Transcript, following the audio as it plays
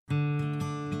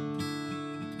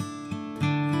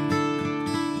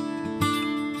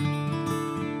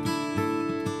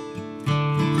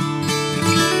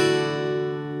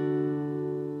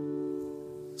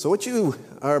So what you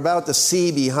are about to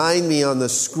see behind me on the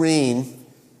screen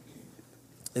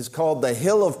is called the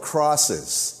Hill of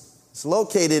Crosses. It's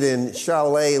located in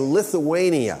Šiauliai,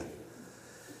 Lithuania.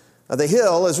 The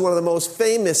hill is one of the most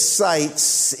famous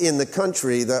sites in the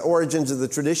country. The origins of the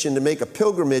tradition to make a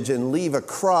pilgrimage and leave a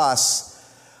cross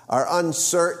are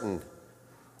uncertain.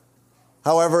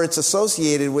 However, it's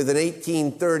associated with an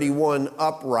 1831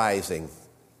 uprising.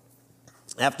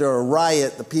 After a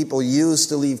riot, the people used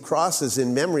to leave crosses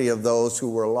in memory of those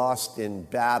who were lost in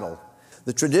battle.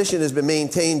 The tradition has been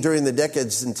maintained during the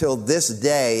decades until this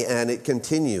day, and it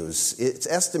continues. It's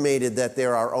estimated that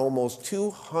there are almost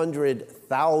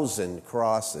 200,000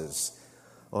 crosses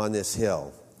on this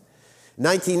hill. In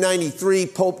 1993,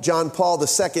 Pope John Paul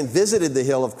II visited the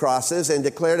Hill of Crosses and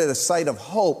declared it a site of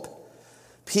hope,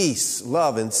 peace,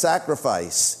 love, and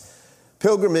sacrifice.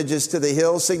 Pilgrimages to the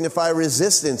hill signify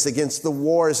resistance against the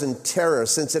wars and terror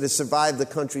since it has survived the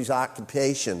country's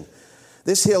occupation.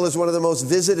 This hill is one of the most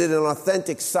visited and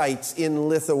authentic sites in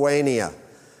Lithuania.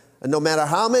 And no matter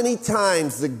how many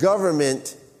times the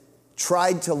government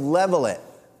tried to level it,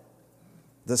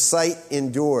 the site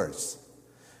endures.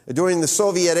 During the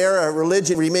Soviet era,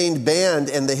 religion remained banned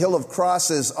and the Hill of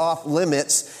Crosses off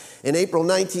limits. In April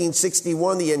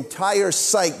 1961, the entire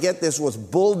site, get this, was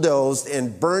bulldozed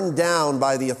and burned down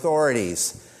by the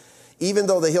authorities. Even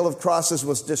though the Hill of Crosses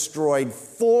was destroyed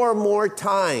 4 more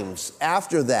times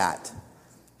after that,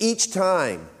 each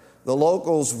time the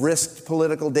locals risked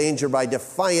political danger by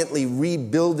defiantly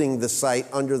rebuilding the site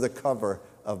under the cover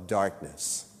of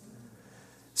darkness.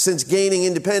 Since gaining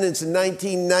independence in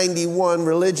 1991,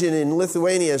 religion in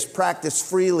Lithuania is practiced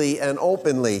freely and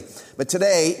openly. But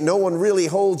today, no one really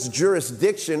holds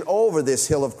jurisdiction over this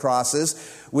Hill of Crosses,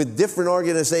 with different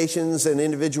organizations and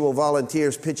individual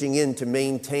volunteers pitching in to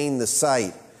maintain the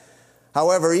site.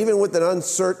 However, even with an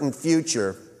uncertain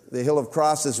future, the Hill of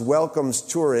Crosses welcomes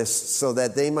tourists so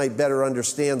that they might better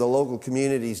understand the local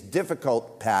community's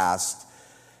difficult past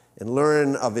and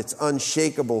learn of its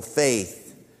unshakable faith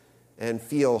and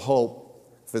feel hope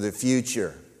for the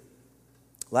future.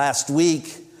 Last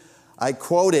week, I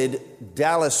quoted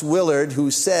Dallas Willard, who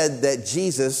said that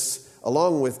Jesus,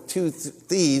 along with 2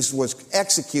 thieves, was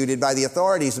executed by the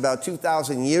authorities about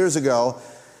 2,000 years ago.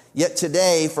 Yet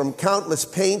today, from countless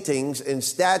paintings and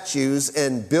statues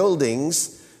and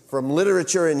buildings, from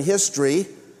literature and history,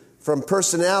 from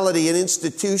personality and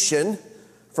institution,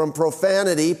 from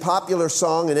profanity, popular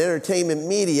song and entertainment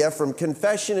media, from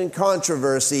confession and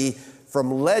controversy,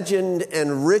 from legend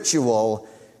and ritual,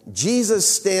 Jesus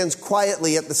stands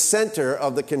quietly at the center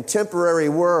of the contemporary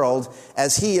world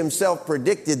as he himself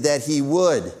predicted that he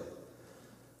would.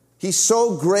 He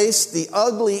so graced the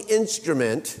ugly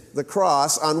instrument, the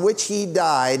cross, on which he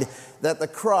died, that the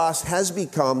cross has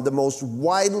become the most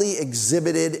widely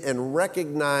exhibited and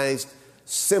recognized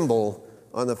symbol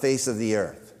on the face of the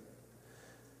earth.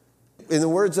 In the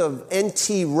words of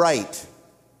N.T. Wright,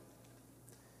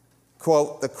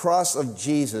 quote, "The cross of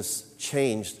Jesus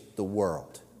changed the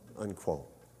world," unquote.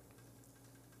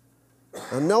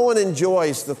 Now, no one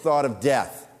enjoys the thought of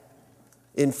death.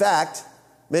 In fact,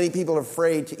 many people are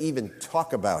afraid to even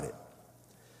talk about it.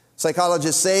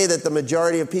 Psychologists say that the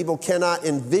majority of people cannot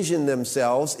envision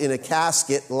themselves in a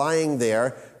casket lying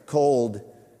there, cold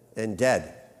and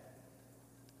dead.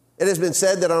 It has been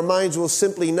said that our minds will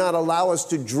simply not allow us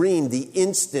to dream the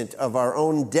instant of our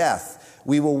own death.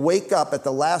 We will wake up at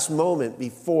the last moment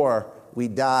before we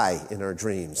die in our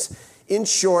dreams. In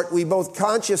short, we both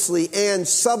consciously and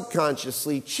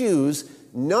subconsciously choose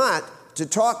not to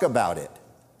talk about it.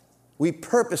 We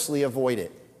purposely avoid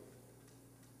it.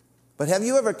 But have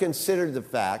you ever considered the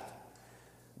fact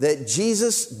that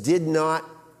Jesus did not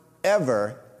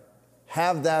ever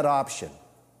have that option?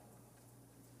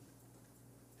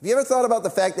 Have you ever thought about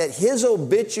the fact that his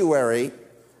obituary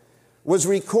was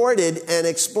recorded and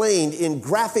explained in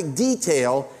graphic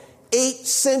detail 8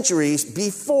 centuries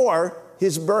before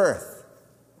his birth?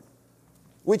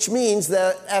 Which means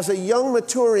that as a young,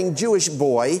 maturing Jewish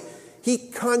boy, he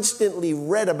constantly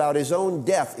read about his own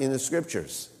death in the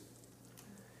scriptures.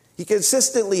 He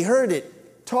consistently heard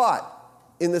it taught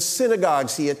in the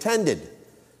synagogues he attended.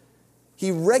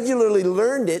 He regularly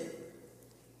learned it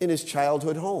in his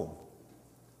childhood home.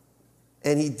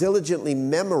 And he diligently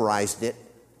memorized it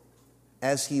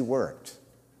as he worked.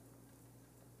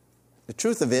 The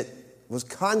truth of it was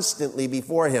constantly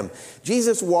before him.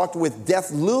 Jesus walked with death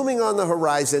looming on the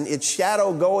horizon, its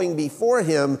shadow going before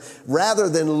him rather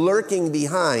than lurking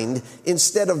behind.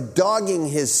 Instead of dogging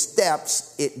his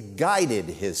steps, it guided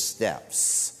his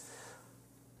steps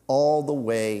all the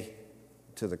way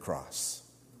to the cross.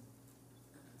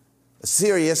 a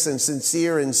serious and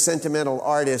sincere and sentimental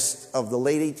artist of the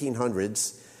late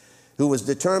 1800s who was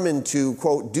determined to,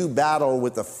 quote, do battle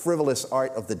with the frivolous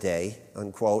art of the day,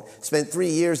 unquote, spent 3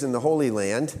 years in the Holy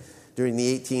Land during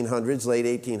the 1800s, late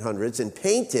 1800s, and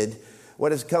painted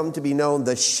what has come to be known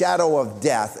the shadow of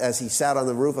death as he sat on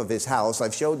the roof of his house.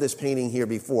 I've showed this painting here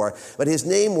before, but his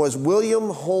name was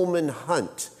William Holman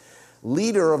Hunt,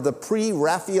 leader of the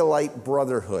Pre-Raphaelite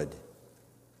Brotherhood.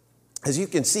 As you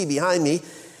can see behind me,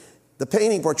 the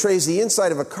painting portrays the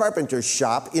inside of a carpenter's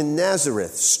shop in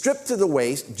Nazareth. Stripped to the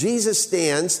waist, Jesus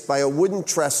stands by a wooden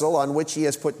trestle on which he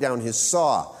has put down his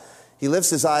saw. He lifts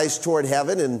his eyes toward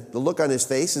heaven, and the look on his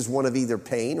face is one of either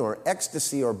pain or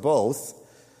ecstasy or both.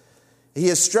 He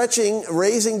is stretching,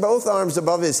 raising both arms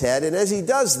above his head, and as he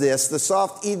does this, the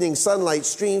soft evening sunlight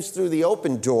streams through the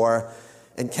open door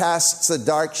and casts a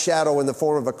dark shadow in the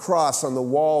form of a cross on the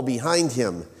wall behind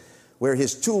him, where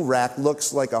his tool rack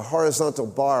looks like a horizontal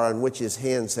bar on which his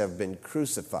hands have been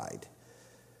crucified.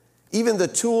 Even the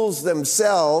tools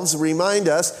themselves remind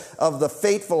us of the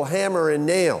fateful hammer and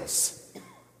nails.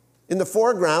 In the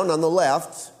foreground, on the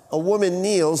left, a woman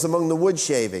kneels among the wood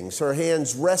shavings, her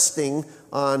hands resting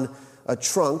on a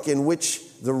trunk in which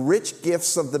the rich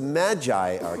gifts of the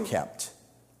Magi are kept.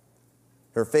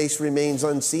 Her face remains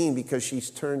unseen because she's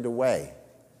turned away.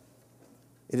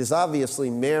 It is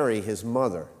obviously Mary, his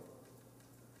mother.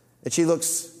 And she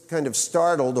looks kind of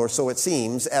startled, or so it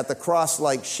seems, at the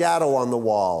cross-like shadow on the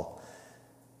wall.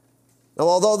 Now,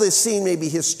 although this scene may be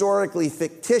historically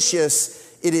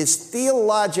fictitious, it is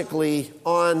theologically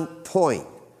on point.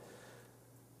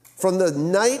 From the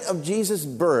night of Jesus'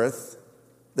 birth,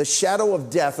 the shadow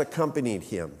of death accompanied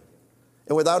him.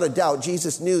 And without a doubt,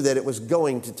 Jesus knew that it was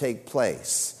going to take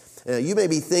place. Now, you may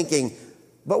be thinking,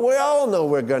 but we all know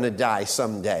we're going to die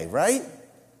someday, right?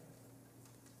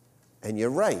 And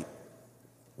you're right.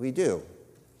 We do.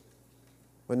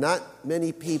 But not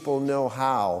many people know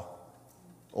how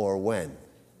or when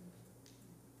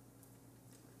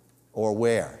or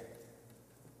where.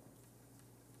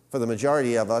 For the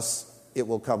majority of us, it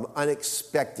will come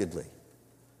unexpectedly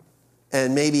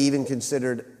and maybe even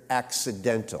considered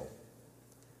accidental.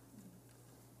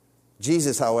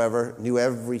 Jesus, however, knew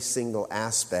every single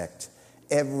aspect,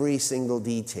 every single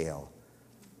detail.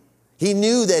 He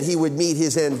knew that he would meet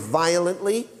his end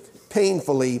violently,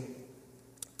 painfully,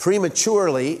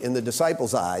 prematurely in the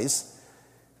disciples' eyes,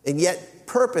 and yet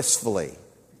purposefully.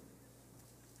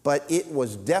 But it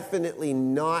was definitely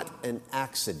not an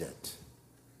accident.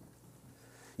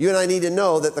 You and I need to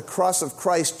know that the cross of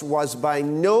Christ was by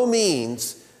no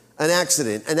means an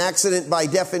accident. An accident, by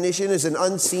definition, is an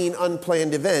unseen,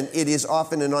 unplanned event. It is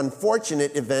often an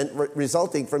unfortunate event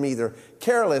resulting from either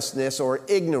carelessness or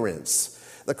ignorance.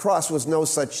 The cross was no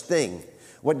such thing.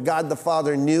 What God the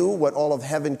Father knew, what all of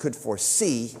heaven could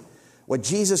foresee, what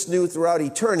Jesus knew throughout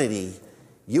eternity,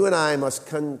 you and I must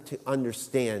come to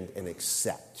understand and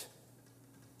accept.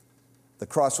 The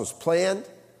cross was planned,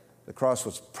 the cross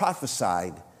was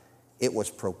prophesied, it was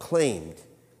proclaimed,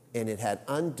 and it had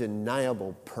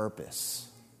undeniable purpose.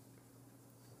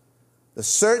 The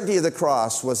certainty of the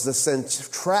cross was the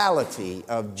centrality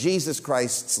of Jesus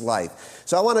Christ's life.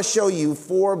 So I want to show you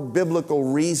 4 biblical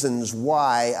reasons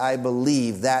why I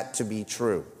believe that to be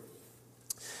true.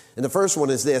 And the first one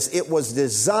is this: it was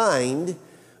designed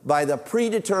by the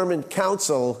predetermined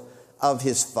counsel of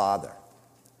his Father.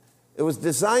 It was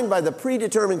designed by the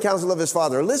predetermined counsel of his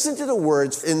Father. Listen to the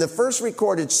words in the first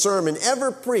recorded sermon ever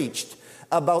preached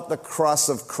about the cross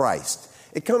of Christ.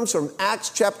 It comes from Acts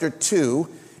chapter 2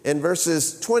 and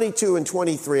verses 22 and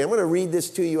 23. I'm going to read this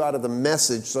to you out of the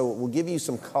Message so it will give you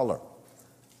some color.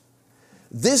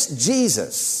 This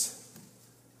Jesus,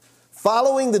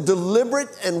 following the deliberate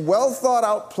and well thought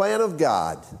out plan of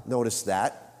God, notice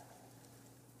that,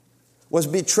 was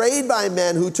betrayed by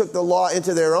men who took the law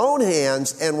into their own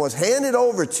hands and was handed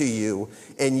over to you,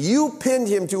 and you pinned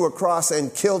him to a cross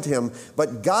and killed him.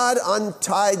 But God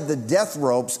untied the death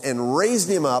ropes and raised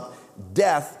him up.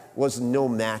 Death was no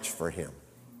match for him.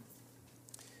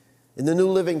 In the New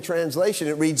Living Translation,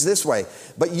 it reads this way: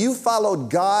 but you followed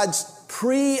God's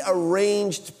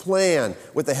prearranged plan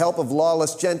with the help of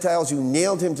lawless Gentiles who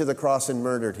nailed him to the cross and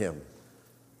murdered him.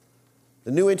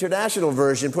 The New International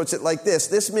Version puts it like this: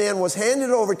 this man was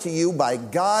handed over to you by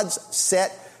God's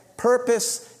set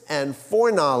purpose and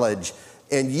foreknowledge,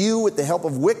 and you, with the help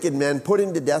of wicked men, put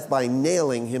him to death by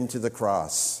nailing him to the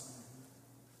cross.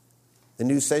 The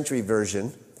New Century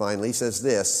Version, finally, says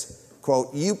this,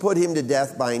 quote, you put him to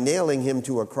death by nailing him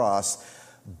to a cross,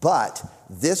 but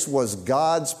this was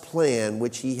God's plan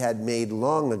which he had made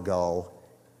long ago.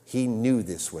 He knew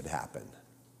this would happen.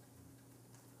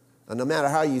 And no matter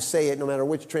how you say it, no matter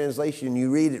which translation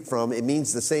you read it from, it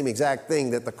means the same exact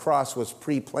thing, that the cross was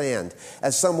pre-planned.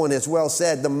 As someone has well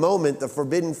said, the moment the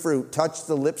forbidden fruit touched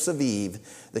the lips of Eve,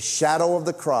 the shadow of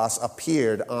the cross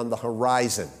appeared on the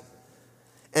horizon.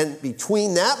 And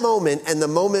between that moment and the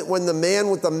moment when the man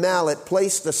with the mallet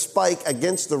placed the spike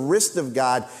against the wrist of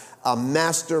God, a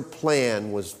master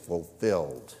plan was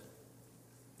fulfilled.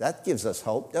 That gives us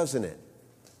hope, doesn't it?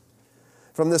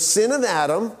 From the sin of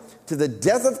Adam to the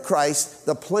death of Christ,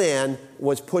 the plan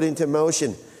was put into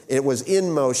motion. It was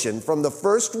in motion. From the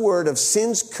first word of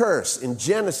sin's curse in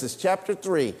Genesis chapter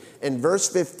 3 and verse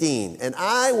 15, and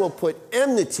I will put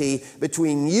enmity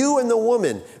between you and the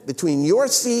woman, between your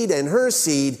seed and her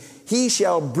seed. He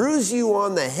shall bruise you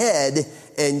on the head,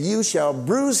 and you shall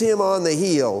bruise him on the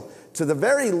heel. To the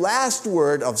very last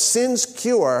word of sin's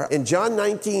cure in John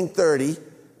 19:30,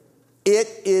 it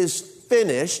is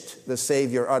finished, the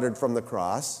Savior uttered from the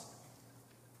cross.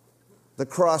 The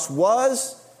cross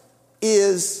was,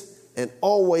 is, and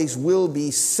always will be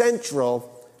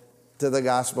central to the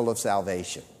gospel of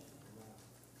salvation.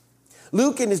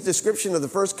 Luke, in his description of the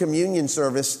first communion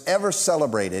service ever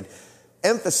celebrated,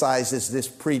 emphasizes this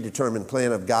predetermined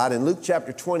plan of God in Luke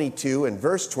chapter 22 and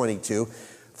verse 22.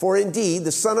 For indeed,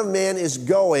 the Son of Man is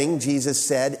going, Jesus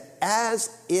said,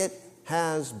 as it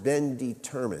has been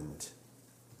determined.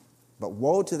 But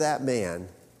woe to that man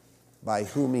by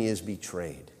whom he is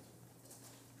betrayed.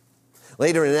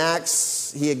 Later in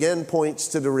Acts, he again points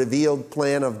to the revealed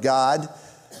plan of God.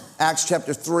 Acts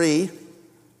chapter 3,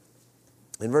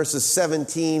 in verses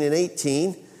 17 and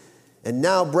 18. And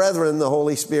now, brethren, the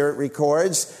Holy Spirit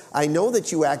records, I know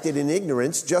that you acted in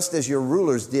ignorance, just as your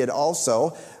rulers did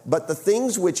also. But the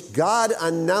things which God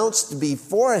announced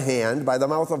beforehand by the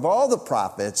mouth of all the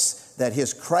prophets, that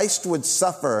his Christ would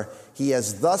suffer, he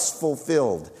has thus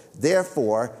fulfilled.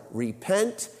 Therefore,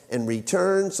 repent and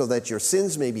return so that your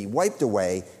sins may be wiped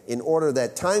away, in order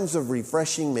that times of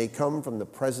refreshing may come from the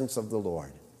presence of the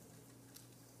Lord.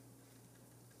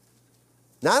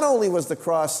 Not only was the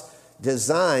cross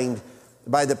designed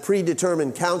by the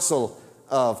predetermined counsel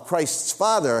of Christ's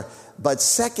Father, but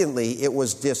secondly, it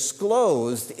was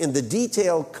disclosed in the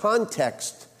detailed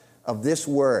context of this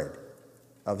word,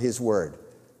 of his word.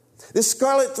 This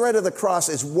scarlet thread of the cross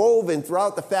is woven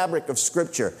throughout the fabric of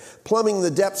Scripture. Plumbing the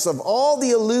depths of all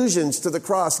the allusions to the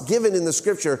cross given in the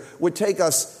Scripture would take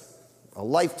us a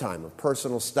lifetime of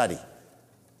personal study.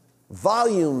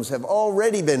 Volumes have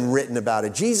already been written about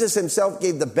it. Jesus himself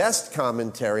gave the best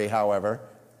commentary, however.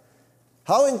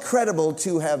 How incredible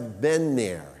to have been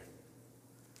there.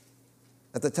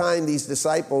 At the time, these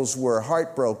disciples were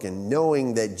heartbroken,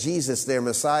 knowing that Jesus, their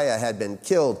Messiah, had been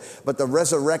killed, but the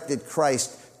resurrected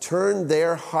Christ turned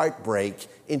their heartbreak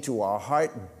into a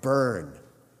heartburn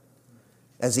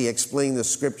as he explained the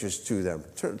Scriptures to them.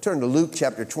 Turn to Luke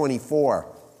chapter 24.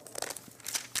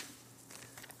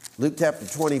 Luke chapter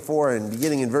 24 and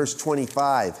beginning in verse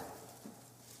 25.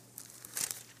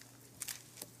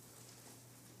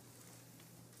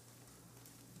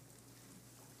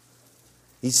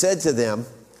 He said to them,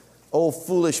 O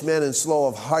foolish men and slow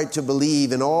of heart to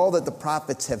believe in all that the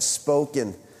prophets have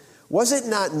spoken. Was it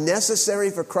not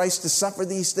necessary for Christ to suffer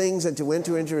these things and to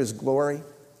enter into his glory?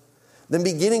 Then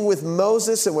beginning with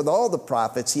Moses and with all the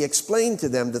prophets, he explained to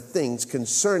them the things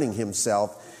concerning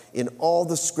himself in all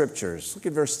the Scriptures. Look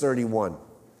at verse 31.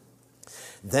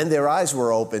 Then their eyes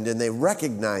were opened and they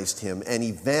recognized him, and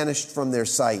he vanished from their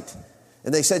sight.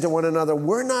 And they said to one another,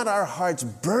 were not our hearts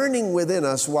burning within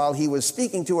us while he was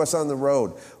speaking to us on the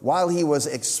road, while he was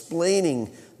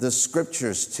explaining the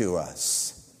Scriptures to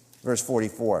us? Verse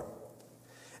 44.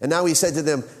 And now he said to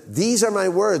them, these are my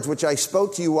words which I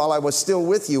spoke to you while I was still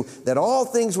with you, that all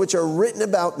things which are written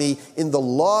about me in the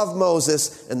law of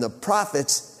Moses and the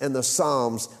prophets and the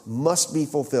Psalms must be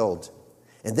fulfilled.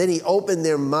 And then he opened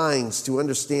their minds to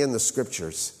understand the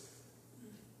Scriptures.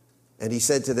 And he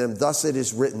said to them, thus it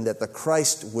is written that the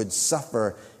Christ would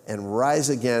suffer and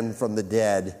rise again from the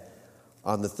dead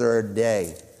on the third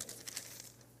day,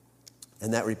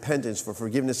 and that repentance for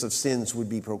forgiveness of sins would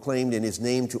be proclaimed in his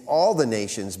name to all the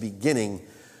nations, beginning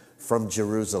from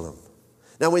Jerusalem.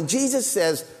 Now, when Jesus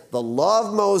says the law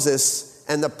of Moses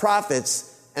and the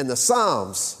prophets and the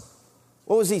Psalms,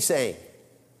 what was he saying?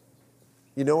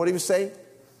 You know what he was saying?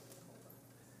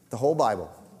 The whole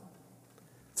Bible.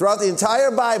 Throughout the entire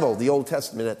Bible, the Old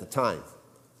Testament at the time,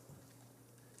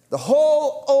 the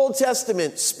whole Old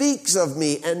Testament speaks of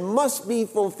me and must be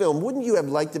fulfilled. Wouldn't you have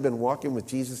liked to have been walking with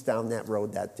Jesus down that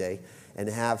road that day and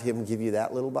have him give you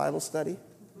that little Bible study?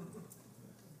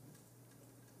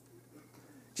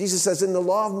 Jesus says in the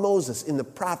law of Moses, in the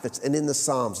prophets, and in the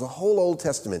Psalms, the whole Old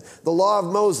Testament, the law of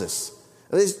Moses.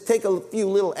 Let's take a few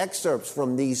little excerpts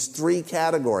from these three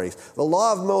categories. The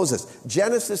law of Moses,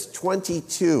 Genesis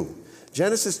 22.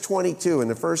 Genesis 22 in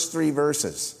the first three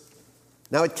verses.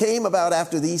 Now it came about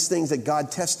after these things that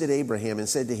God tested Abraham and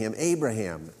said to him,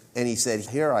 Abraham. And he said,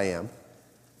 here I am.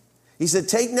 He said,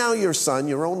 take now your son,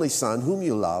 your only son, whom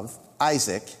you love,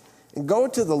 Isaac, and go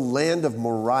to the land of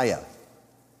Moriah,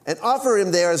 and offer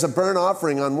him there as a burnt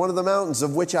offering on one of the mountains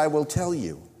of which I will tell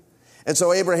you. And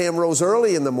so Abraham rose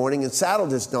early in the morning and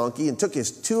saddled his donkey and took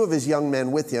two of his young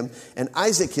men with him and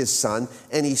Isaac his son,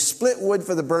 and he split wood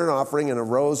for the burnt offering and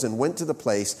arose and went to the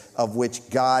place of which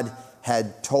God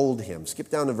had told him. Skip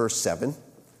down to verse 7.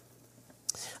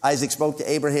 Isaac spoke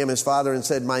to Abraham his father and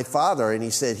said, my father. And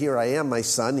he said, here I am, my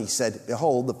son. He said,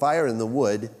 behold, the fire and the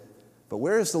wood, but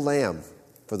where is the lamb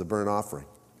for the burnt offering?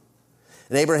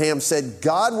 And Abraham said,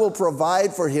 God will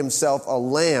provide for himself a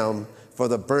lamb for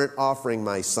the burnt offering,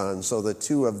 my son. So the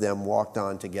two of them walked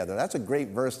on together. That's a great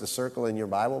verse to circle in your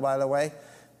Bible, by the way,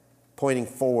 pointing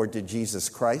forward to Jesus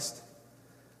Christ.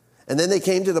 And then they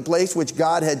came to the place which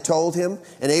God had told him,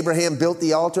 and Abraham built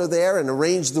the altar there and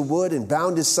arranged the wood and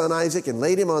bound his son Isaac and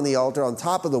laid him on the altar on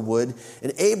top of the wood.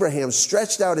 And Abraham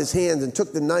stretched out his hand and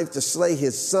took the knife to slay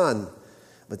his son.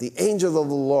 But the angel of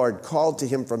the Lord called to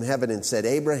him from heaven and said,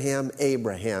 Abraham,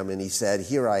 Abraham. And he said,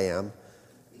 here I am.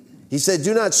 He said,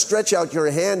 do not stretch out your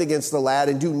hand against the lad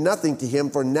and do nothing to him,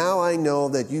 for now I know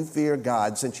that you fear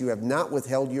God, since you have not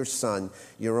withheld your son,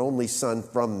 your only son,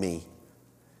 from me.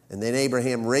 And then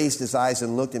Abraham raised his eyes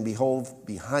and looked, and behold,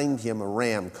 behind him a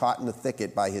ram caught in a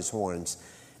thicket by his horns.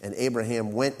 And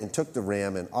Abraham went and took the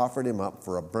ram and offered him up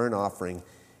for a burnt offering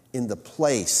in the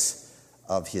place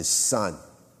of his son.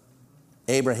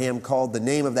 Abraham called the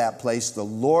name of that place, the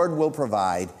Lord will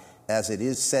provide, as it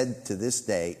is said to this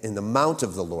day, in the mount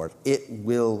of the Lord, it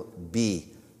will be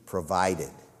provided.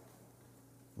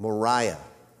 Moriah.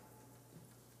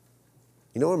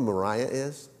 You know where Moriah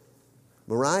is?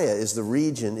 Moriah is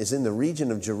in the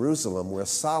region of Jerusalem where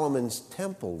Solomon's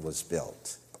temple was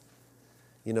built.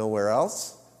 You know where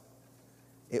else?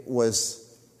 It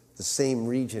was the same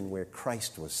region where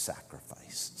Christ was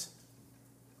sacrificed.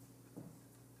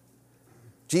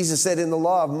 Jesus said, in the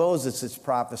law of Moses it's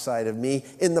prophesied of me.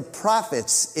 In the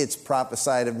prophets it's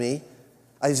prophesied of me.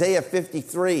 Isaiah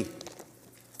 53.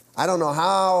 I don't know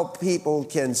how people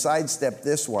can sidestep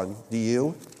this one. Do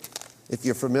you? If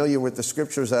you're familiar with the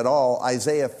scriptures at all,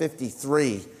 Isaiah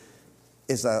 53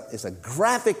 is a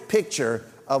graphic picture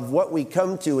of what we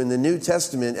come to in the New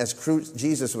Testament as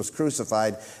Jesus was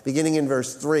crucified, beginning in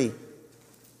verse 3.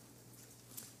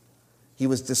 He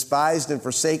was despised and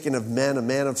forsaken of men, a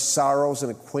man of sorrows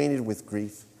and acquainted with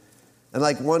grief. And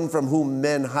like one from whom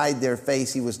men hide their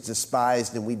face, he was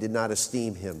despised, and we did not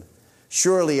esteem him.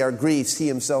 Surely our griefs he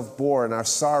himself bore, and our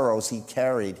sorrows he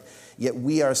carried. Yet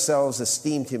we ourselves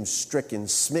esteemed him stricken,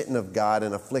 smitten of God,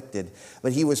 and afflicted.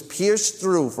 But he was pierced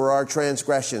through for our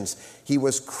transgressions. He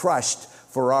was crushed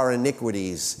for our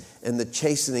iniquities, and the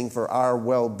chastening for our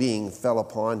well-being fell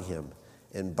upon him.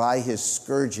 And by his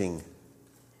scourging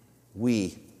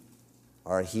we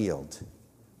are healed.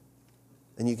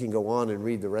 And you can go on and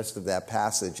read the rest of that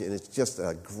passage, and it's just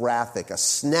a graphic, a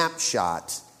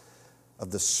snapshot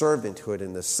of the servanthood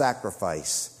and the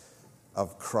sacrifice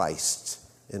of Christ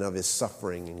and of his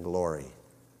suffering and glory.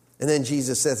 And then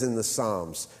Jesus says in the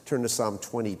Psalms, turn to Psalm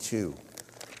 22.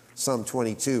 Psalm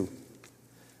 22.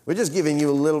 We're just giving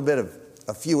you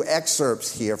a few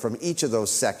excerpts here from each of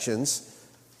those sections.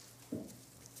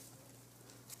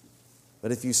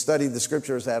 But if you study the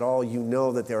scriptures at all, you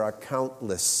know that there are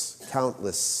countless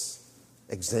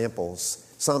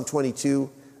examples. Psalm 22,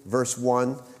 verse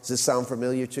 1. Does this sound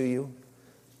familiar to you?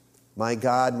 My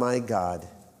God,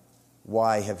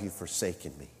 why have you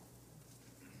forsaken me?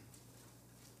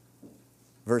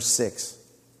 Verse 6.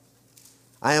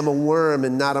 I am a worm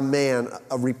and not a man,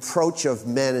 a reproach of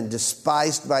men and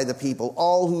despised by the people.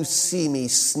 All who see me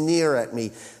sneer at me.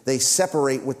 They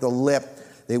separate with the lip.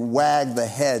 They wag the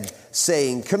head,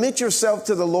 saying, commit yourself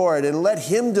to the Lord and let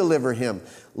him deliver him.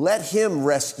 Let him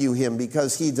rescue him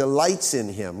because he delights in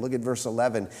him. Look at verse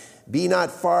 11. Be not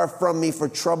far from me, for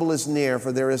trouble is near,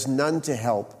 for there is none to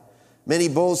help. Many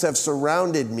bulls have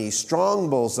surrounded me. Strong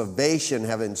bulls of Bashan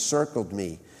have encircled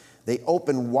me. They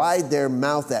open wide their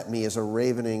mouth at me as a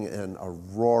ravening and a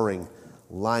roaring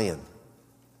lion.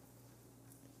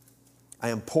 I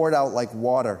am poured out like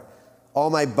water. All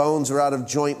my bones are out of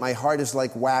joint. My heart is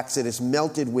like wax. It is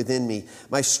melted within me.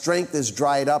 My strength is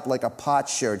dried up like a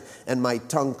potsherd, and my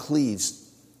tongue cleaves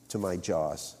to my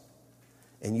jaws.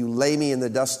 And you lay me in the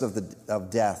dust of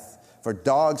death, For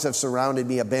dogs have surrounded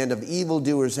me, a band of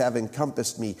evildoers have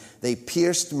encompassed me. They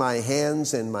pierced my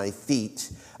hands and my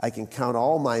feet. I can count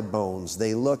all my bones.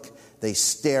 They look, they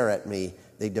stare at me.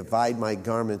 They divide my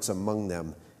garments among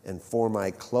them, and for my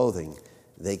clothing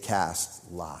they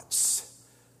cast lots.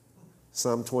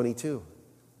 Psalm 22.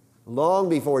 Long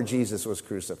before Jesus was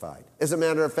crucified. As a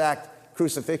matter of fact,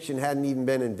 crucifixion hadn't even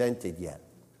been invented yet.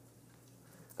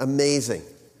 Amazing.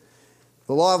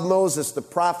 The law of Moses, the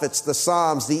prophets, the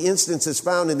Psalms, the instances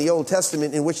found in the Old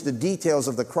Testament in which the details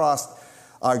of the cross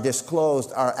are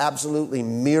disclosed are absolutely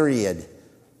myriad.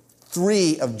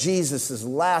 3 of Jesus'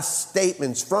 last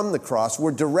statements from the cross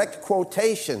were direct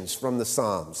quotations from the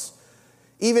Psalms.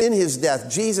 Even in his death,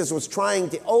 Jesus was trying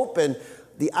to open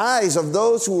the eyes of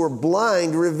those who were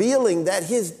blind, revealing that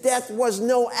his death was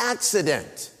no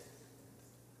accident.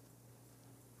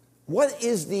 What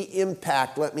is the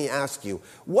impact, let me ask you,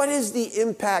 what is the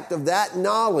impact of that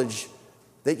knowledge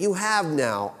that you have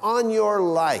now on your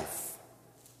life?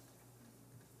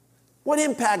 What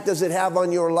impact does it have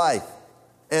on your life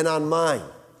and on mine?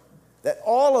 That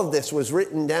all of this was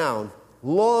written down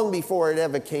long before it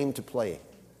ever came to play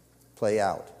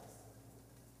out.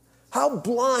 How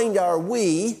blind are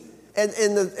we, and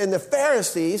the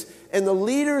Pharisees and the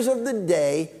leaders of the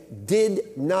day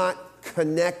did not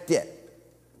connect it.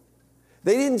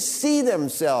 They didn't see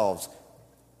themselves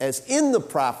as in the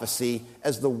prophecy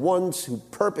as the ones who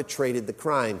perpetrated the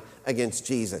crime against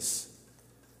Jesus.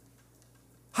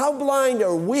 How blind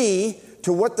are we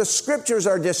to what the scriptures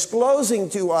are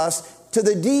disclosing to us, to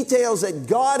the details that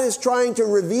God is trying to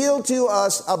reveal to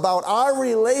us about our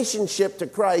relationship to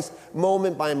Christ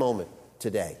moment by moment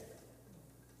today?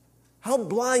 How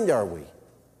blind are we?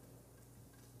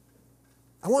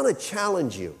 I want to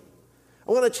challenge you.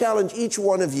 I want to challenge each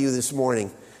one of you this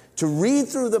morning to read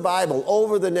through the Bible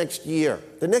over the next year,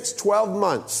 the next 12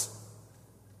 months,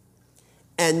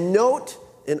 and note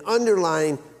and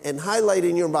underline and highlight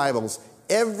in your Bibles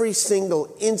every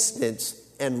single instance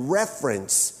and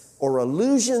reference or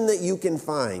allusion that you can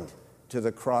find to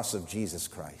the cross of Jesus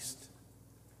Christ.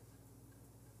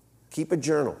 Keep a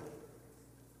journal.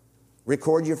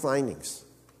 Record your findings.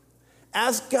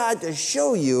 Ask God to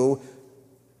show you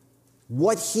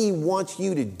what he wants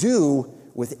you to do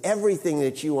with everything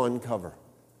that you uncover.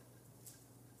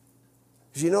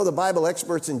 Because you know, the Bible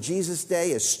experts in Jesus'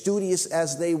 day, as studious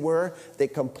as they were, they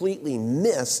completely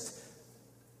missed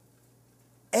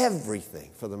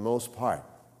everything for the most part.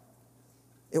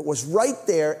 It was right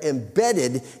there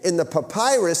embedded in the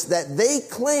papyrus that they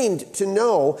claimed to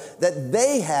know that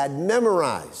they had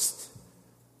memorized.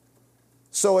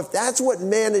 So if that's what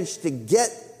managed to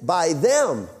get by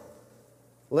them,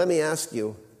 let me ask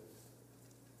you,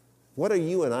 what are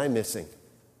you and I missing?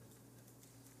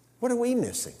 What are we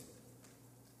missing?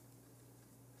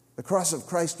 The cross of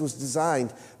Christ was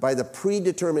designed by the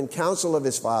predetermined counsel of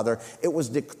his Father. It was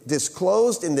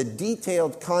disclosed in the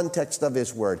detailed context of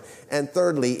his word. And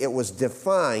thirdly, it was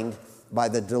defined by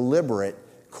the deliberate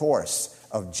course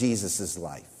of Jesus'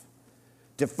 life.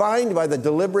 Defined by the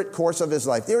deliberate course of his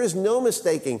life. There is no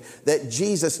mistaking that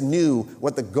Jesus knew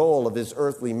what the goal of his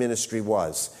earthly ministry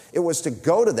was. It was to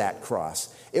go to that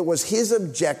cross. It was his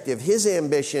objective, his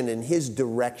ambition, and his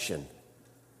direction.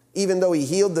 Even though he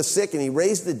healed the sick and he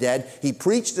raised the dead, he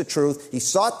preached the truth, he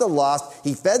sought the lost,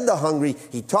 he fed the hungry,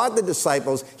 he taught the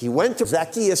disciples, he went to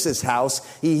Zacchaeus'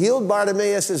 house, he healed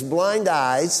Bartimaeus' blind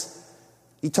eyes,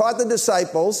 he taught the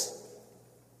disciples.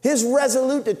 His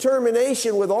resolute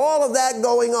determination with all of that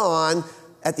going on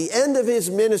at the end of his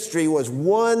ministry was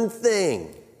one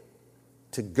thing: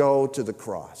 to go to the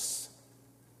cross.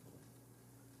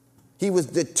 He was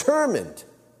determined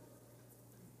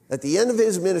at the end of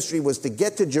his ministry was to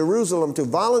get to Jerusalem to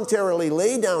voluntarily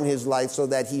lay down his life so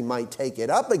that he might take it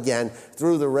up again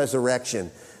through the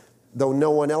resurrection. Though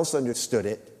no one else understood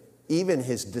it, even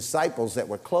his disciples that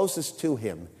were closest to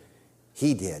him,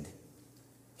 he did.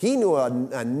 He knew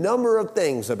a number of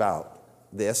things about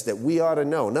this that we ought to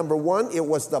know. Number one, it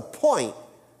was the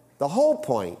whole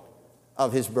point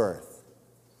of his birth.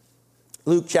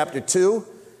 Luke chapter 2,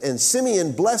 and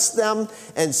Simeon blessed them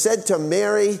and said to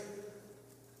Mary,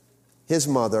 his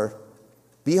mother,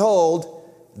 "Behold,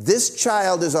 this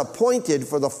child is appointed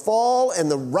for the fall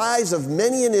and the rise of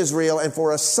many in Israel, and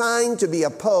for a sign to be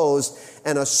opposed,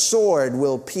 and a sword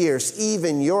will pierce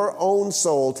even your own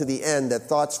soul, to the end that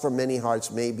thoughts from many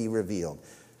hearts may be revealed."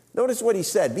 Notice what he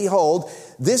said. Behold,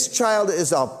 this child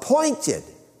is appointed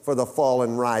for the fall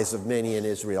and rise of many in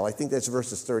Israel. I think that's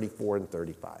verses 34 and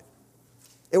 35.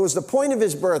 It was the point of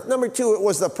his birth. Number two, it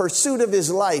was the pursuit of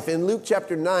his life. In Luke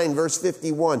chapter 9, verse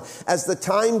 51, as the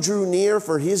time drew near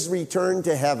for his return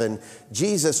to heaven,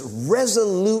 Jesus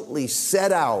resolutely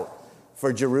set out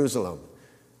for Jerusalem.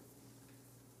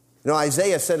 You know,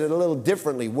 Isaiah said it a little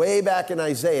differently. Way back in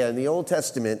Isaiah, in the Old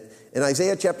Testament, in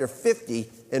Isaiah chapter 50,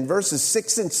 in verses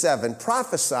 6 and 7,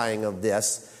 prophesying of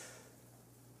this,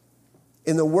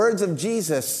 in the words of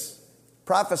Jesus,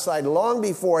 prophesied long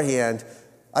beforehand,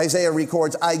 Isaiah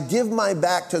records, I give my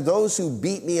back to those who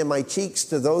beat me and my cheeks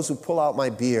to those who pull out my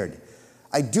beard.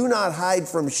 I do not hide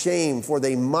from shame, for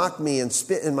they mock me and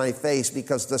spit in my face.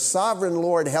 Because the sovereign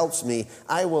Lord helps me,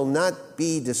 I will not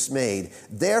be dismayed.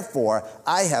 Therefore,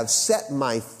 I have set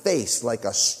my face like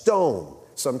a stone.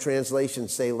 Some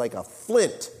translations say like a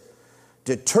flint,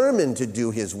 determined to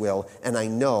do his will, and I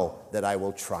know that I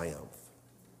will triumph.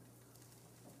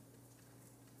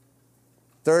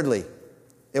 Thirdly,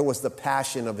 it was the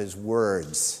passion of his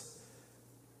words.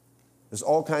 There's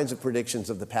all kinds of predictions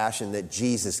of the passion that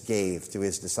Jesus gave to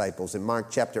his disciples. In Mark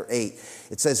chapter 8,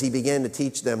 it says he began to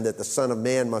teach them that the Son of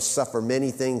Man must suffer many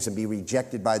things and be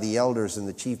rejected by the elders and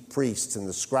the chief priests and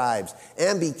the scribes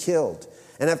and be killed,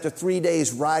 and after 3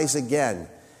 days rise again.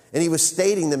 And he was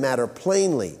stating the matter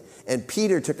plainly, and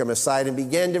Peter took him aside and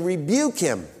began to rebuke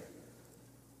him.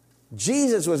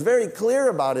 Jesus was very clear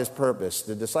about his purpose.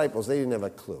 The disciples, they didn't have a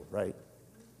clue, right?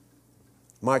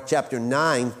 Mark chapter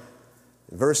 9,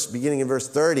 beginning in verse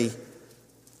 30,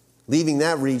 leaving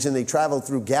that region, they traveled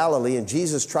through Galilee, and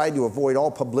Jesus tried to avoid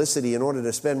all publicity in order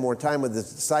to spend more time with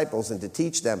his disciples and to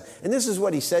teach them. And this is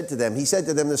what he said to them. He said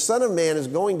to them, the Son of Man is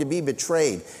going to be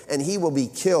betrayed, and he will be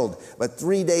killed, but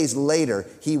 3 days later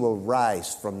he will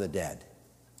rise from the dead.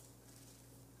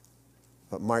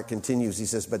 But Mark continues, he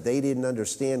says, but they didn't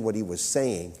understand what he was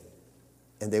saying,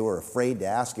 and they were afraid to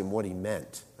ask him what he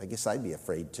meant. I guess I'd be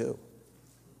afraid too.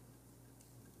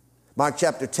 Mark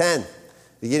chapter 10,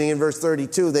 beginning in verse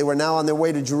 32, they were now on their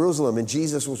way to Jerusalem, and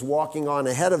Jesus was walking on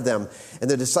ahead of them,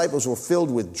 and the disciples were filled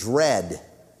with dread.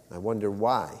 I wonder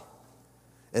why.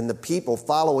 And the people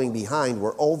following behind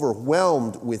were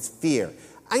overwhelmed with fear.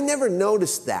 I never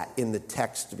noticed that in the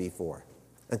text before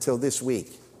until this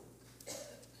week.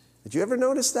 Did you ever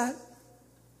notice that?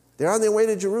 They're on their way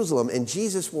to Jerusalem, and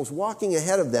Jesus was walking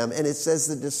ahead of them, and it says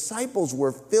the disciples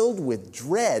were filled with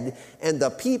dread, and the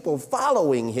people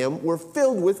following him were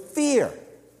filled with fear.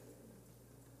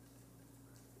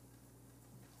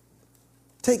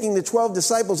 Taking the 12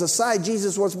 disciples aside,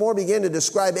 Jesus once more began to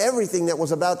describe everything that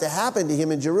was about to happen to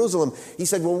him in Jerusalem. He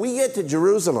said, when we get to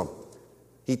Jerusalem,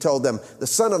 he told them, the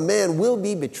Son of Man will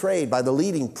be betrayed by the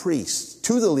leading priests,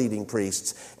 to the leading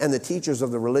priests and the teachers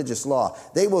of the religious law.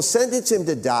 They will sentence him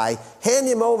to die, hand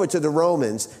him over to the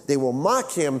Romans. They will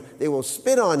mock him. They will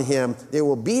spit on him. They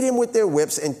will beat him with their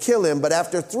whips and kill him. But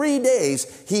after 3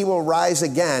 days, he will rise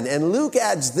again. And Luke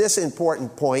adds this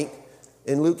important point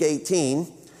in Luke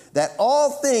 18, that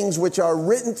all things which are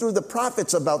written through the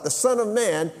prophets about the Son of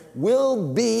Man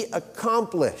will be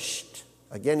accomplished.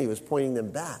 Again, he was pointing them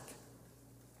back.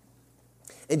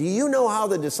 And do you know how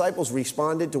the disciples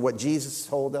responded to what Jesus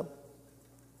told them?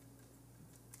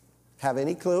 Have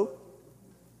any clue?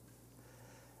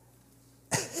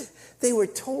 They were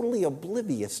totally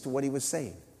oblivious to what he was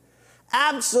saying.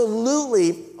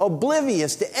 Absolutely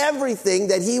oblivious to everything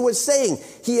that he was saying.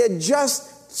 He had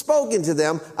just spoken to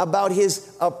them about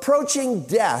his approaching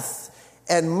death.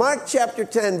 And Mark chapter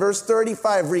 10, verse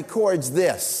 35 records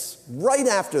this right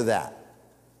after that.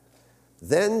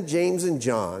 Then James and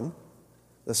John,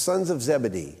 the sons of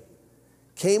Zebedee,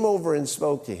 came over and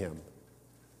spoke to him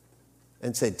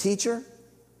and said, Teacher,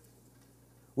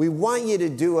 we want you to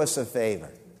do us a favor.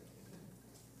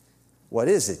 What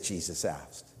is it? Jesus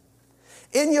asked.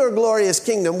 In your glorious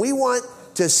kingdom, we want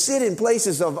to sit in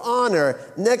places of honor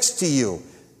next to you.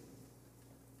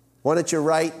 One at your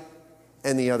right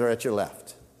and the other at your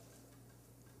left.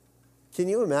 Can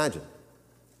you imagine?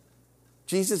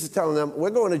 Jesus is telling them, we're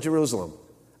going to Jerusalem.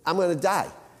 I'm going to die.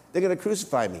 They're going to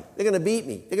crucify me. They're going to beat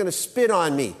me. They're going to spit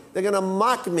on me. They're going to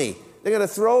mock me. They're going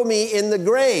to throw me in the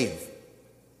grave.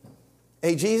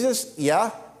 Hey, Jesus,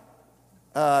 yeah?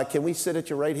 Can we sit at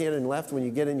your right hand and left when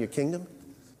you get in your kingdom?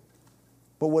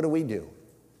 But what do?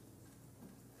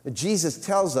 Jesus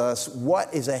tells us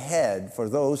what is ahead for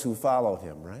those who follow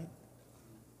him, right?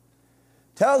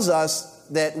 Tells us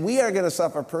that we are going to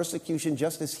suffer persecution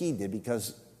just as he did,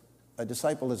 because a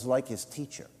disciple is like his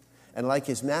teacher and like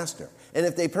his master. And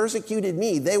if they persecuted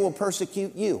me, they will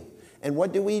persecute you. And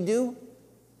what do?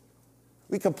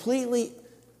 We completely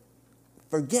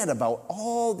forget about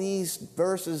all these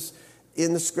verses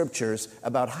in the scriptures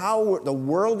about how the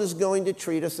world is going to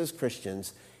treat us as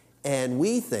Christians, and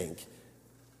we think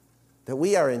that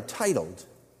we are entitled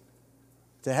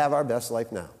to have our best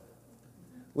life now.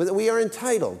 That we are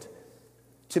entitled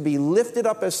to be lifted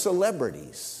up as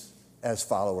celebrities as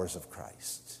followers of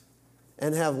Christ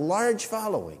and have large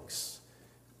followings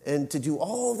and to do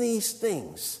all these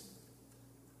things,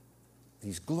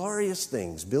 these glorious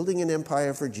things, building an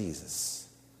empire for Jesus.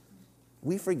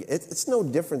 We forget. It's no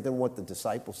different than what the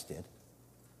disciples did.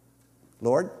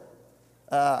 Lord,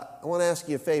 I want to ask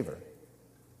you a favor.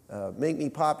 Make me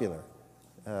popular.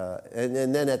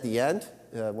 And then at the end,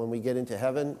 when we get into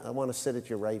heaven, I want to sit at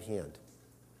your right hand.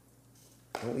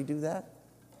 Don't we do that?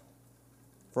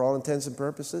 For all intents and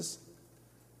purposes?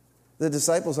 The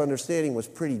disciples' understanding was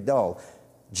pretty dull.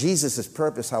 Jesus'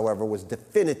 purpose, however, was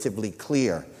definitively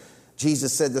clear.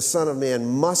 Jesus said the Son of Man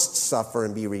must suffer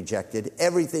and be rejected.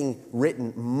 Everything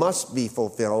written must be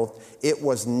fulfilled. It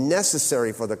was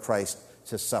necessary for the Christ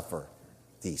to suffer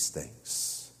these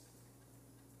things.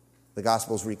 The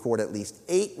Gospels record at least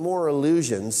 8 more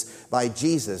allusions by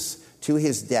Jesus to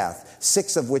his death,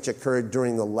 6 of which occurred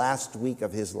during the last week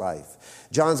of his life.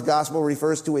 John's Gospel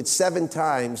refers to it 7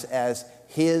 times as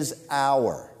his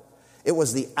hour. It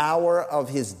was the hour of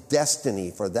his destiny,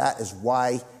 for that is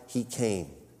why he came.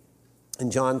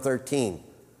 In John 13,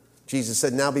 Jesus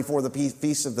said, now before the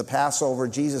feast of the Passover,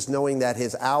 Jesus, knowing that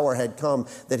his hour had come,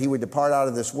 that he would depart out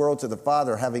of this world to the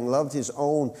Father, having loved his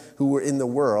own who were in the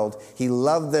world, he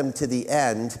loved them to the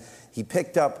end. He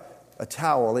picked up a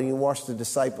towel and he washed the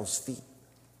disciples' feet.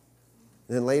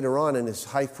 And then later on in his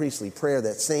high priestly prayer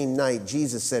that same night,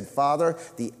 Jesus said, Father,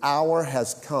 the hour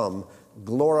has come.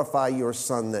 Glorify your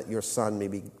Son, that your Son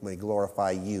may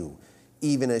glorify you,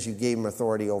 even as you gave him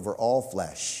authority over all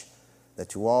flesh, that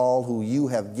to all who you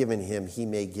have given him, he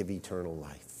may give eternal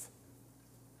life.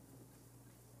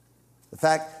 The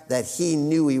fact that he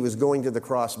knew he was going to the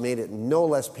cross made it no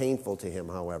less painful to him,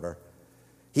 however.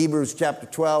 Hebrews chapter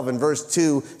 12 and verse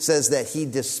 2 says that he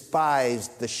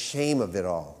despised the shame of it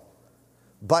all.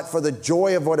 But for the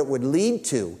joy of what it would lead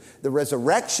to, the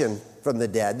resurrection from the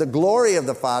dead, the glory of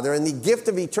the Father, and the gift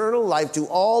of eternal life to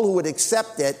all who would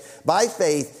accept it by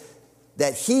faith,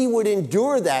 that he would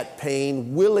endure that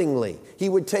pain willingly. He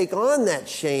would take on that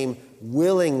shame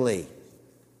willingly.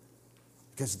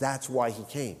 Because that's why he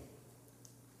came.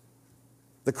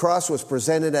 The cross was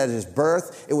presented at his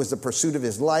birth. It was the pursuit of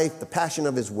his life, the passion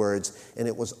of his words, and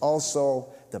it was also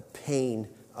the pain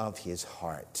of his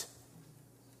heart.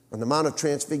 On the Mount of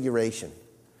Transfiguration,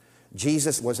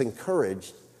 Jesus was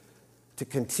encouraged to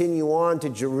continue on to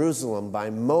Jerusalem by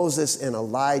Moses and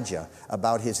Elijah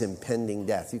about his impending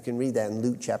death. You can read that in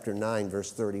Luke chapter 9,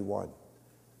 verse 31.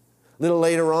 A little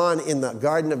later on in the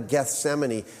Garden of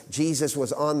Gethsemane, Jesus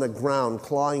was on the ground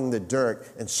clawing the dirt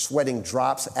and sweating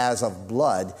drops as of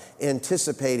blood,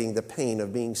 anticipating the pain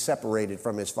of being separated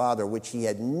from his Father, which he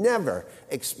had never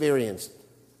experienced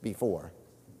before.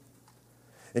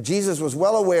 And Jesus was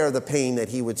well aware of the pain that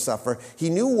he would suffer. He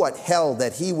knew what hell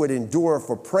that he would endure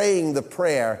for praying the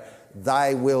prayer,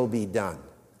 thy will be done.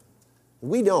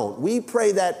 We don't. We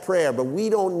pray that prayer, but we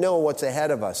don't know what's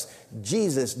ahead of us.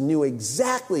 Jesus knew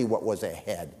exactly what was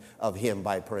ahead of him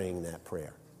by praying that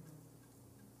prayer.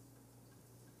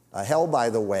 A hell,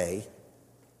 by the way,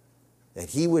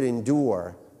 that he would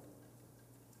endure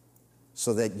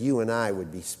so that you and I would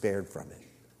be spared from it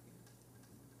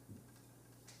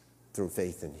through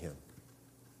faith in him.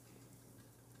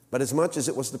 But as much as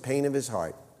it was the pain of his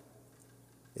heart,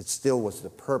 it still was the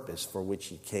purpose for which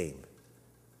he came.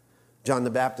 John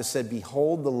the Baptist said,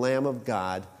 behold the Lamb of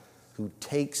God who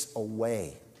takes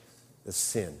away the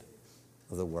sin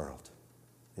of the world.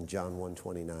 In John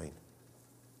 1:29.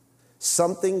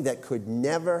 Something that could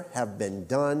never have been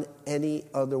done any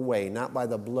other way. Not by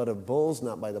the blood of bulls,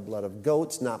 not by the blood of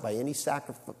goats, not by any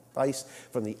sacrifice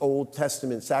from the Old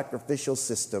Testament sacrificial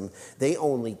system. They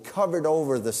only covered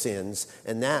over the sins,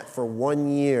 and that for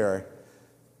 1 year.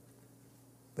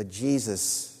 But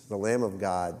Jesus, the Lamb of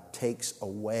God, takes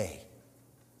away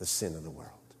the sin of the world.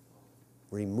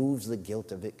 Removes the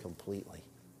guilt of it completely.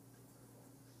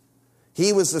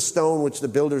 He was the stone which the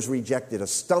builders rejected, a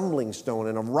stumbling stone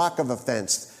and a rock of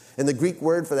offense. And the Greek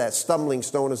word for that stumbling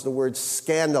stone is the word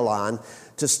scandalon.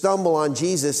 To stumble on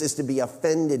Jesus is to be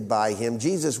offended by him.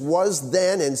 Jesus was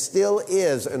then and still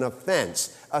is an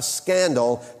offense, a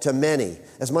scandal to many.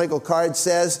 As Michael Card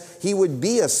says, he would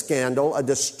be a scandal, a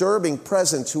disturbing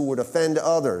presence who would offend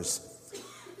others.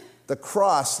 The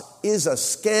cross is a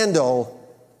scandal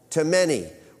to many.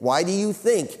 Why do you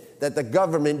think that the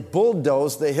government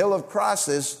bulldozed the Hill of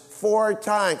Crosses 5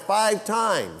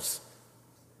 times?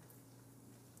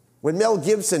 When Mel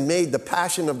Gibson made The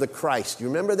Passion of the Christ, you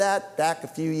remember that back a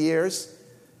few years?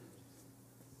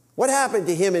 What happened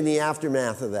to him in the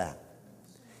aftermath of that?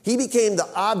 He became the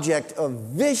object of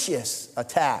vicious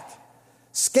attack,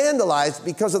 scandalized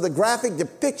because of the graphic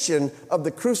depiction of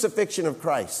the crucifixion of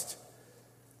Christ.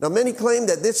 Now, many claim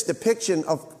that this depiction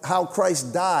of how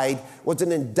Christ died was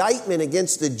an indictment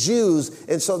against the Jews,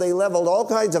 and so they leveled all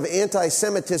kinds of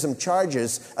anti-Semitism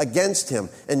charges against him,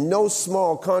 and no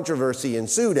small controversy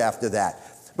ensued after that.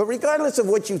 But regardless of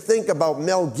what you think about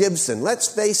Mel Gibson, let's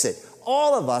face it,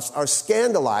 all of us are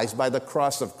scandalized by the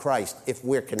cross of Christ if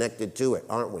we're connected to it,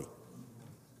 aren't we?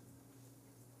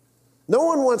 No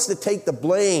one wants to take the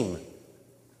blame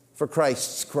for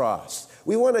Christ's cross.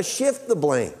 We want to shift the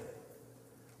blame.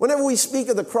 Whenever we speak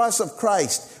of the cross of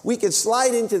Christ, we can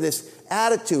slide into this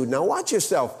attitude. Now watch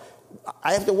yourself.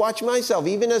 I have to watch myself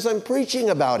even as I'm preaching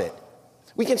about it.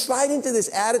 We can slide into this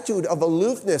attitude of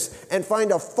aloofness and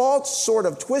find a false sort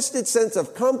of twisted sense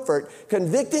of comfort,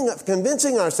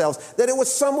 convincing ourselves that it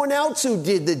was someone else who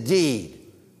did the deed.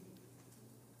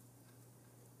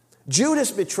 Judas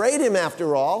betrayed him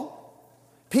after all.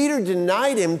 Peter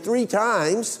denied him 3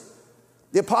 times.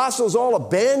 The apostles all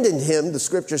abandoned him, the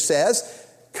scripture says.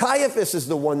 Caiaphas is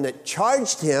the one that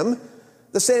charged him.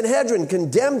 The Sanhedrin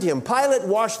condemned him. Pilate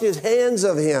washed his hands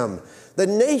of him. The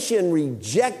nation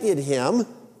rejected him.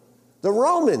 The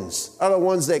Romans are the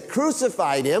ones that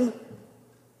crucified him.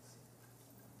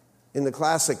 In the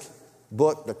classic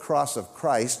book, The Cross of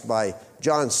Christ, by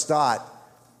John Stott,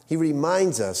 he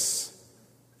reminds us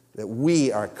that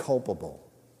we are culpable.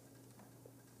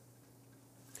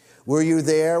 Were you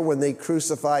there when they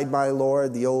crucified my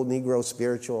Lord? The old Negro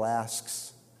spiritual asks.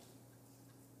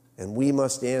 And we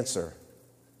must answer,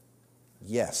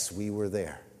 yes, we were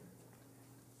there.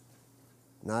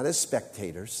 Not as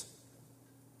spectators,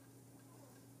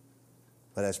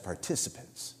 but as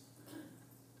participants.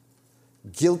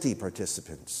 Guilty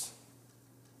participants.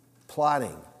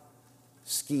 Plotting,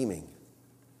 scheming,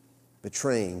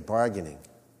 betraying, bargaining,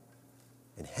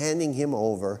 and handing him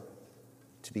over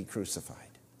to be crucified.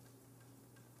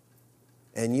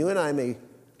 And you and I may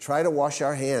try to wash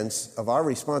our hands of our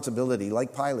responsibility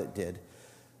like Pilate did,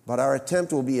 but our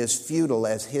attempt will be as futile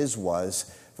as his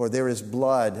was, for there is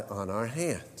blood on our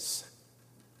hands.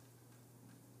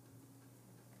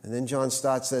 And then John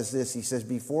Stott says this, he says,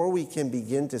 before we can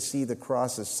begin to see the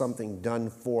cross as something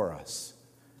done for us,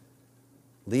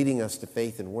 leading us to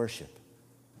faith and worship,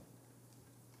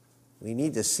 we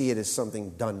need to see it as something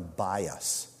done by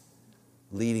us,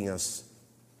 leading us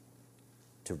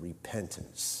to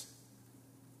repentance.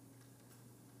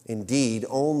 Indeed,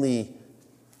 only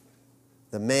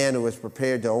the man who was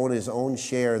prepared to own his own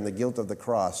share in the guilt of the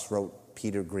cross, wrote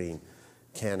Peter Green,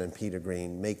 Canon Peter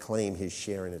Green, may claim his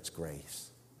share in its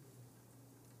grace.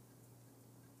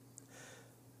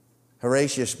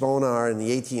 Horatius Bonar in the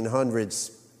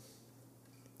 1800s,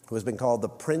 who has been called the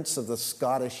Prince of the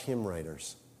Scottish hymn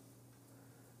writers,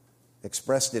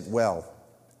 expressed it well.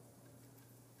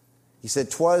 He said,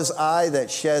 "'Twas I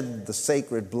that shed the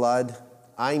sacred blood,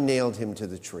 I nailed him to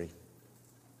the tree.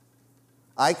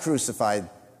 I crucified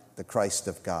the Christ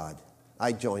of God.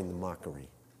 I joined the mockery.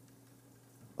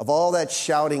 Of all that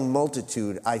shouting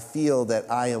multitude, I feel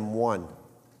that I am one.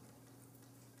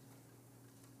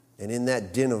 And in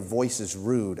that din of voices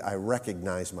rude, I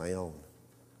recognize my own.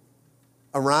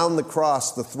 Around the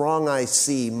cross, the throng I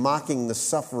see, mocking the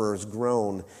sufferer's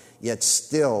groan, yet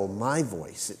still my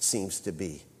voice, it seems to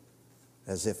be,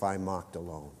 as if I mocked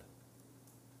alone."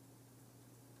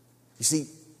 You see,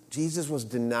 Jesus was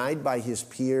denied by his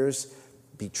peers,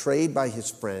 betrayed by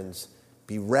his friends,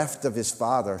 bereft of his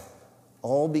Father,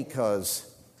 all because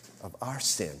of our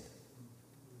sin,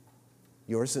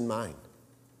 yours and mine.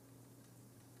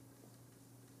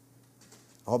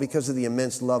 All because of the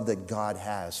immense love that God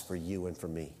has for you and for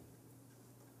me.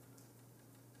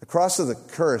 The cross of the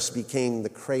curse became the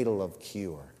cradle of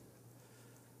cure.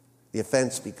 The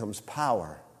offense becomes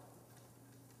power.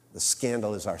 The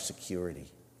scandal is our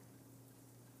security.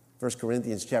 1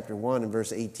 Corinthians chapter 1 and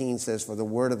verse 18 says, "For the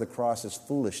word of the cross is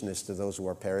foolishness to those who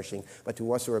are perishing, but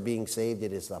to us who are being saved,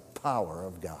 it is the power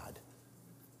of God."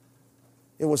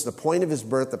 It was the point of his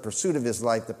birth, the pursuit of his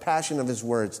life, the passion of his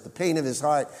words, the pain of his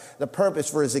heart, the purpose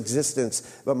for his existence,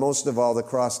 but most of all, the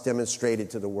cross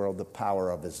demonstrated to the world the power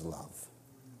of his love.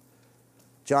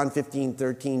 John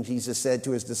 15:13, Jesus said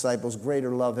to his disciples,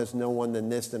 "Greater love has no one than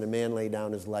this, than a man lay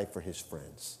down his life for his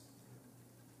friends."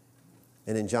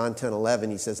 And in John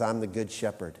 10:11, he says, "I'm the good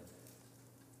shepherd.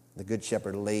 The good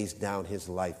shepherd lays down his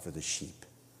life for the sheep."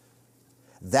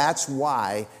 That's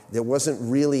why there wasn't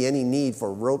really any need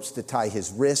for ropes to tie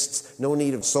his wrists, no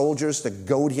need of soldiers to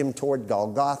goad him toward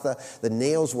Golgotha. The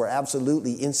nails were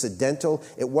absolutely incidental.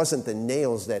 It wasn't the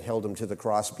nails that held him to the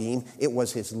crossbeam. It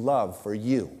was his love for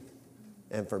you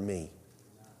and for me.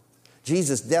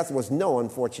 Jesus' death was no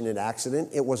unfortunate accident.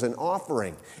 It was an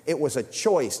offering. It was a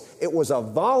choice. It was a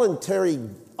voluntary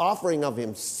offering of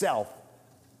himself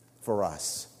for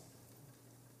us.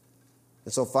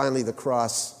 And so finally, the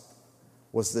cross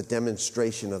was the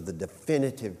demonstration of the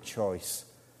definitive choice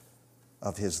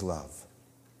of his love.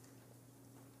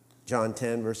 John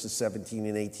 10, verses 17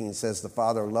 and 18 says, "The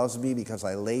Father loves me because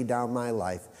I lay down my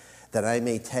life that I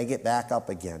may take it back up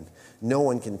again. No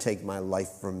one can take my life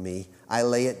from me. I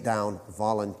lay it down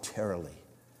voluntarily.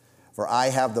 For I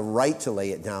have the right to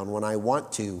lay it down when I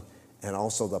want to, and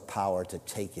also the power to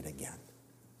take it again.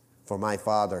 For my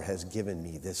Father has given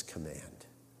me this command."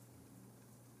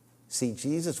 See,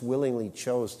 Jesus willingly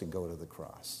chose to go to the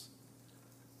cross.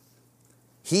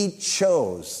 He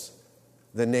chose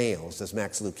the nails, as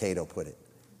Max Lucado put it.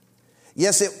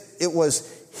 Yes, it was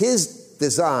his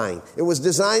design. It was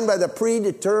designed by the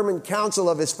predetermined counsel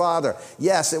of his Father.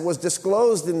 Yes, it was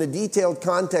disclosed in the detailed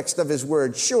context of his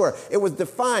word. Sure, it was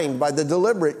defined by the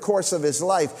deliberate course of his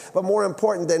life. But more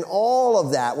important than all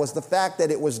of that was the fact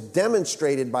that it was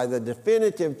demonstrated by the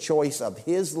definitive choice of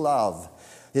his love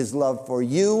for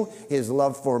you, his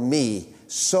love for me.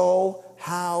 So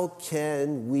how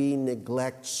can we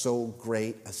neglect so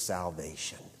great a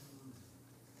salvation?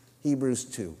 Hebrews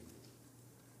 2.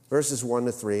 Verses 1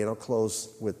 to 3, and I'll close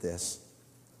with this.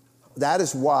 That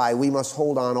is why we must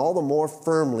hold on all the more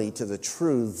firmly to the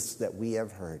truths that we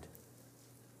have heard,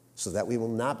 so that we will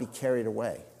not be carried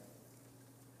away.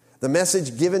 The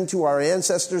message given to our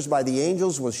ancestors by the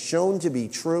angels was shown to be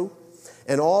true,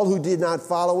 and all who did not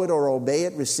follow it or obey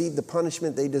it received the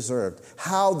punishment they deserved.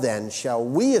 How then shall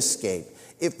we escape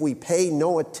if we pay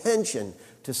no attention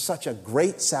to such a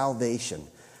great salvation?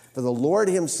 For the Lord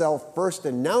himself first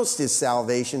announced his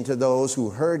salvation to those who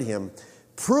heard him,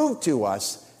 proved to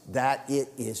us that it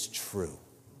is true.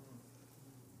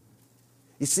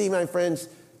 You see, my friends,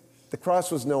 the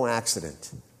cross was no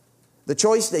accident. The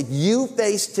choice that you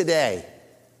face today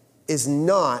is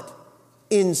not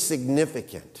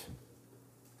insignificant.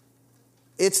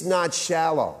 It's not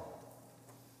shallow.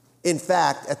 In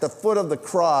fact, at the foot of the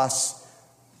cross,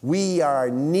 we are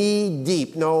knee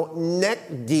deep, no, neck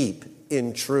deep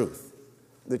in truth.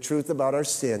 The truth about our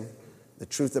sin, the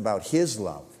truth about his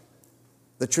love,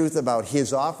 the truth about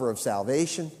his offer of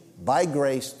salvation by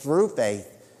grace through faith,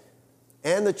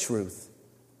 and the truth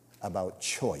about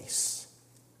choice.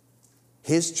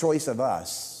 His choice of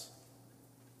us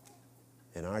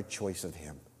and our choice of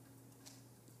him.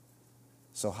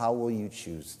 So how will you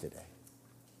choose today?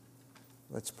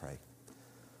 Let's pray.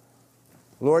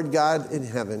 Lord God in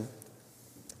heaven,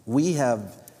 we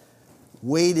have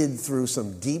waded through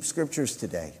some deep scriptures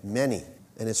today, many,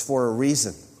 and it's for a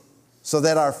reason, so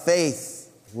that our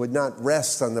faith would not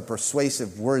rest on the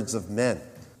persuasive words of men,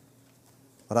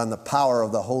 but on the power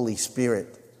of the Holy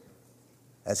Spirit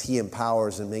as he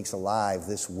empowers and makes alive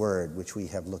this word which we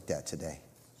have looked at today.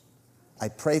 I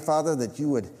pray, Father, that you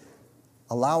would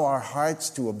allow our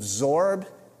hearts to absorb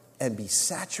and be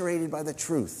saturated by the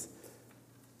truth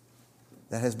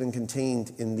that has been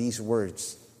contained in these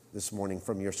words this morning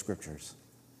from your scriptures.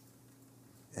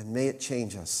 And may it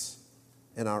change us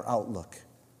in our outlook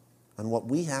on what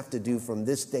we have to do from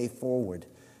this day forward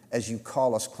as you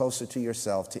call us closer to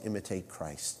yourself to imitate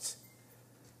Christ.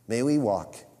 May we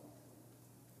walk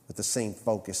with the same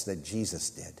focus that Jesus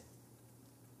did.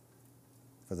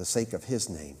 For the sake of his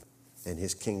name and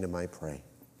his kingdom, I pray.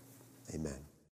 Amen.